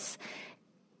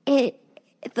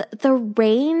 The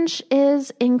range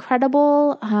is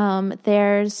incredible.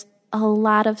 There's a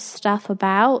lot of stuff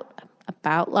about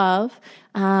love,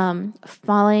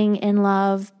 falling in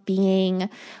love, being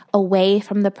away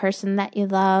from the person that you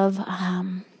love.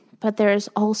 But there's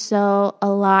also a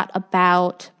lot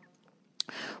about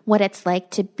what it's like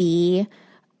to be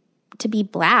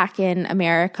Black in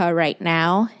America right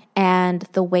now, and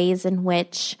the ways in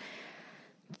which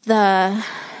the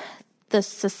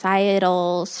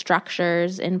societal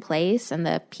structures in place and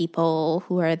the people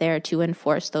who are there to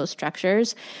enforce those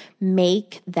structures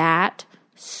make that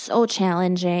so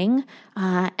challenging.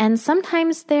 And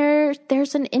sometimes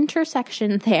there's an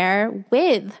intersection there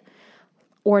with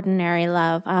ordinary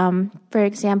love. For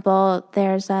example,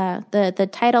 there's the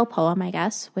title poem, I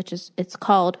guess, it's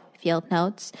called Field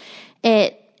Notes.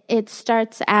 It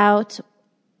starts out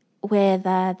with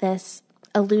this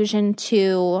allusion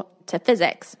to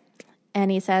physics. And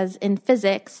he says, in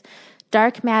physics,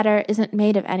 dark matter isn't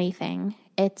made of anything.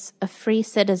 It's a free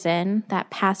citizen that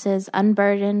passes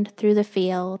unburdened through the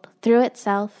field, through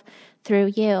itself,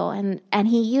 through you. And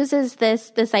he uses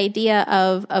this idea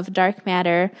of dark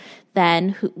matter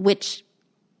then, which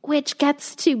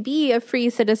gets to be a free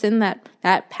citizen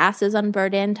that passes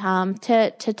unburdened,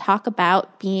 to talk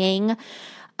about being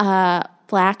a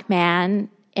Black man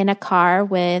in a car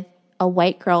with a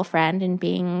white girlfriend and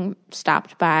being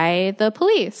stopped by the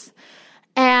police.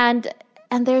 And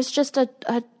there's just a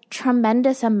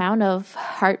tremendous amount of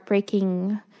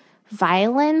heartbreaking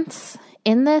violence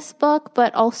in this book,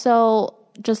 but also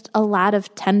just a lot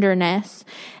of tenderness.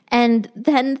 And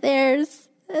then there's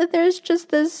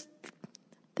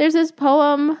this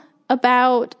poem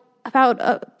about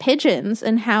pigeons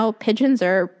and how pigeons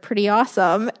are pretty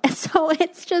awesome. So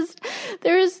it's just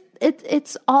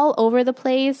it's all over the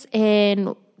place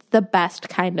in the best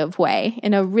kind of way,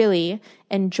 in a really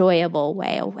enjoyable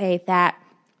way, a way that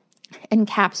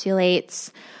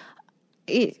encapsulates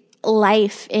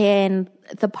life in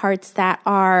the parts that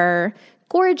are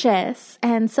gorgeous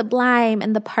and sublime,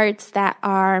 and the parts that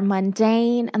are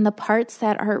mundane, and the parts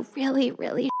that are really,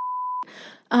 really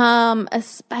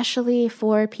especially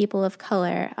for people of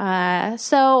color.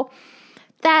 So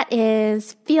that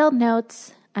is Field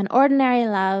Notes on Ordinary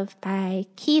Love by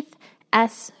Keith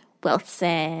S.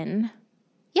 Wilson.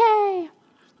 Yay!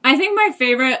 I think my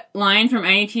favorite line from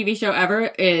any TV show ever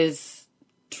is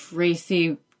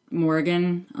Tracy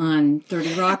Morgan on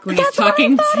 30 Rock when he's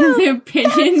talking to the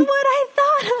pigeon. That's what I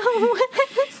thought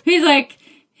of. He's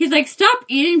like, stop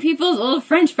eating people's old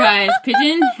French fries,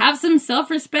 pigeon. Have some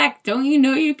self-respect. Don't you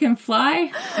know you can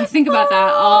fly? I think about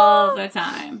that all the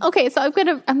time. Okay, so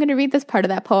I'm gonna read this part of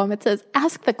that poem. It says,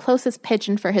 ask the closest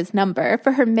pigeon for his number,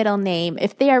 for her middle name,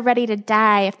 if they are ready to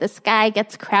die, if the sky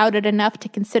gets crowded enough to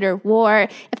consider war,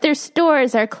 if their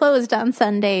stores are closed on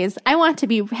Sundays. I want to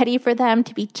be ready for them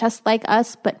to be just like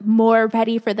us, but more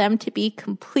ready for them to be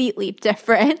completely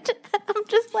different. I'm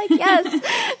just like, yes,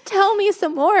 tell me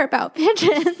some more about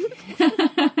pigeons.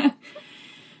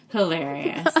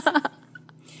 Hilarious.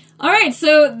 All right,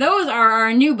 so those are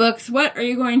our new books. What are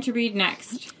you going to read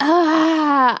next?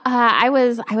 I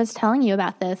was telling you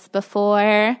about this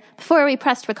before we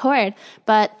pressed record,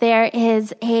 but there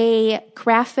is a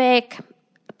graphic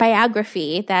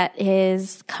biography that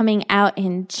is coming out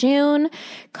in June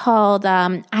called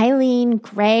Eileen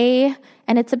Gray.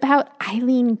 And it's about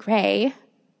Eileen Gray,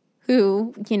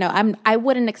 who, I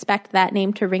wouldn't expect that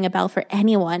name to ring a bell for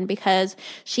anyone because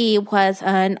she was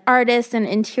an artist and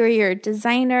interior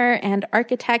designer and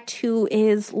architect who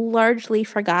is largely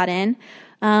forgotten.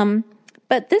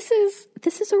 But this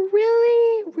is a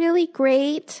really, really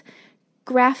great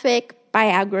graphic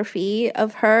biography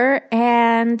of her,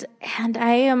 and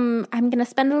I'm going to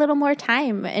spend a little more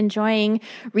time enjoying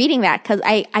reading that because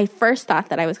I first thought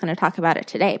that I was going to talk about it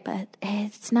today, but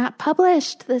it's not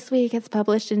published this week. It's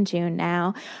published in June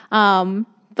now.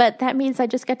 But that means I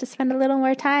just get to spend a little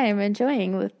more time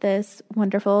enjoying with this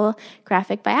wonderful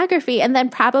graphic biography, and then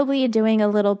probably doing a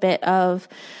little bit of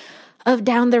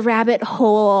down the rabbit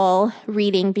hole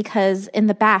reading because in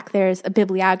the back there's a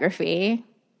bibliography,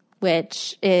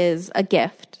 which is a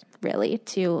gift, really,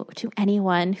 to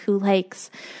anyone who likes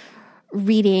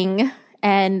reading.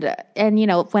 And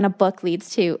when a book leads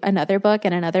to another book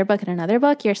and another book and another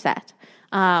book, you're set.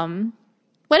 What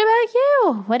about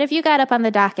you? What have you got up on the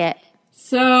docket?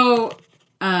 So,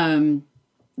 The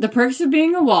Perks of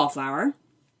Being a Wallflower.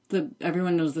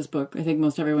 Everyone knows this book. I think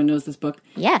most everyone knows this book.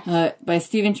 Yes. By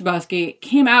Stephen Chbosky.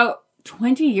 Came out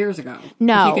 20 years ago.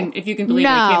 No. If you can believe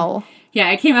it.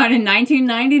 It came out in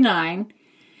 1999.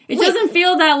 It doesn't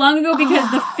feel that long ago because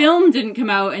the film didn't come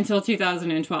out until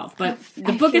 2012. But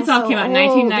the book itself came out in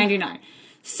 1999.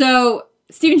 So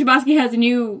Stephen Chbosky has a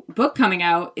new book coming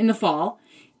out in the fall.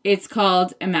 It's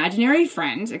called Imaginary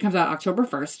Friend. It comes out October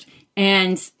 1st.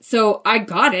 And so I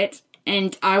got it.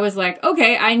 And I was like,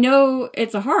 okay, I know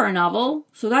it's a horror novel.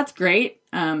 So that's great.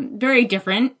 Very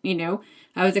different, I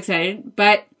was excited.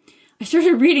 But I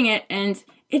started reading it and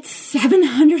it's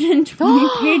 720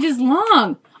 pages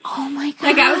long. Oh my God.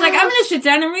 Like, I was like, I'm going to sit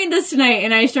down and read this tonight.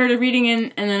 And I started reading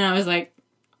it. And then I was like,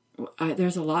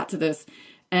 there's a lot to this.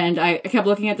 And I kept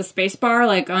looking at the space bar,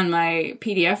 like, on my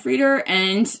PDF reader.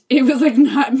 And it was, like,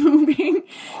 not moving.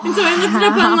 And so I looked it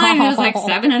up online and it was, like,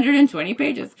 720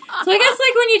 pages. So I guess,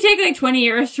 like, when you take, like, 20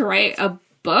 years to write a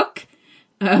book,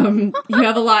 you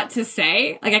have a lot to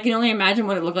say. Like, I can only imagine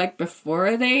what it looked like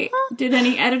before they did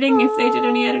any editing, if they did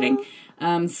any editing.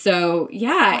 So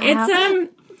yeah, wow.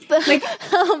 It's like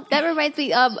that reminds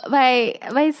me of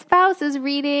my spouse is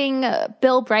reading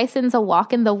Bill Bryson's A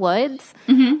Walk in the Woods,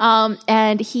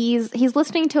 and he's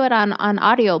listening to it on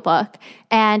audiobook,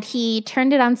 and he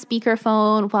turned it on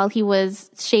speakerphone while he was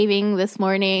shaving this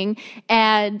morning,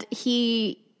 and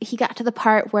he got to the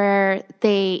part where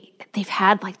they've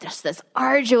had like just this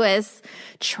arduous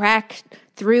trek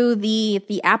through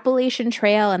the Appalachian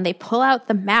Trail, and they pull out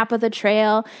the map of the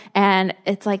trail, and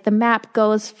it's like the map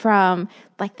goes from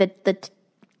like the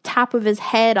top of his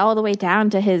head all the way down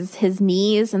to his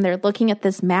knees, and they're looking at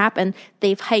this map, and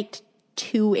they've hiked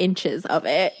 2 inches of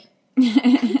it.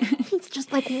 It's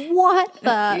just like, what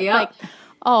the? Yep. Like,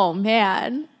 oh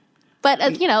man. But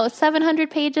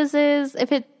 700 pages is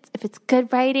if it's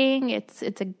good writing, it's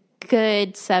a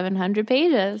good 700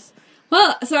 pages.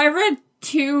 Well, so I've read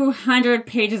 200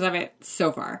 pages of it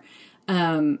so far.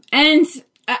 I'm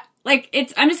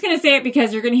just going to say it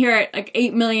because you're going to hear it like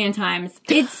 8 million times.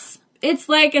 It's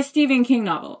like a Stephen King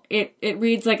novel. It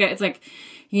reads like it's like,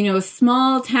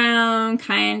 small town,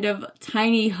 kind of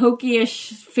tiny, hokey-ish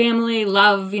family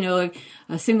love, like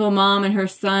a single mom and her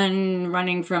son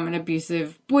running from an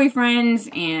abusive boyfriend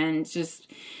and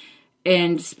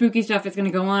spooky stuff is going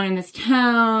to go on in this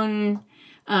town.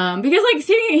 Because like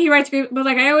Stephen, he writes great, but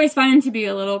like I always find him to be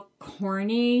a little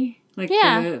corny, like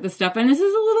the stuff, and this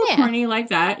is a little corny like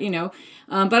that,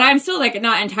 but I'm still like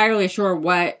not entirely sure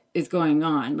what is going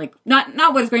on, like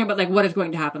not what is going on, but like what is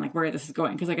going to happen, like where this is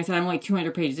going. Because like I said, I'm only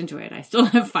 200 pages into it. I still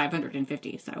have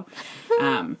 550. So,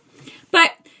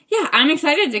 but yeah, I'm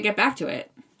excited to get back to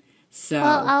it. So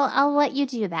well, I'll let you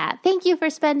do that. Thank you for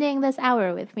spending this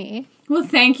hour with me. Well,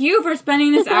 thank you for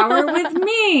spending this hour with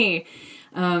me.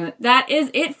 That is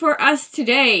it for us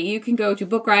today. You can go to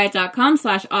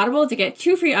bookriot.com/audible to get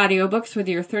 2 free audiobooks with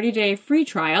your 30-day free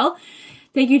trial.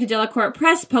 Thank you to Delacorte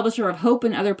Press, publisher of Hope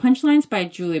and Other Punchlines by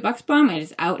Julie Buxbaum. It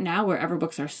is out now wherever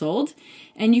books are sold.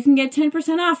 And you can get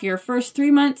 10% off your first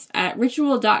 3 months at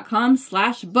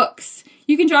ritual.com/books.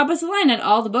 You can drop us a line at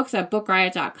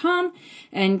allthebooks@bookriot.com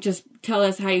and just tell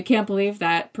us how you can't believe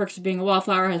that Perks of Being a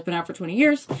Wallflower has been out for 20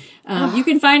 years. You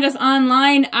can find us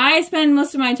online. I spend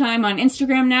most of my time on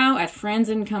Instagram now at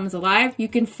Franzen Comes Alive. You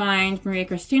can find Maria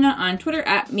Christina on Twitter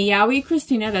at Meowy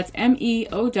Christina. That's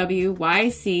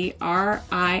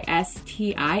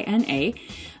MEOWYCRISTINA.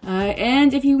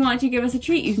 And if you want to give us a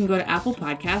treat, you can go to Apple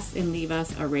Podcasts and leave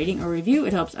us a rating or review.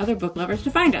 It helps other book lovers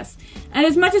to find us. And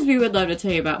as much as we would love to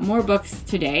tell you about more books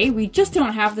today, we just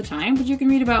don't have the time, but you can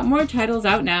read about more titles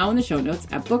out now in the show notes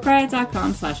at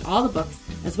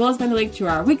bookriot.com/allthebooks, as well as find a link to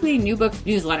our weekly new books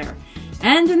newsletter.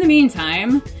 And in the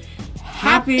meantime,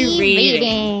 happy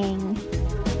reading.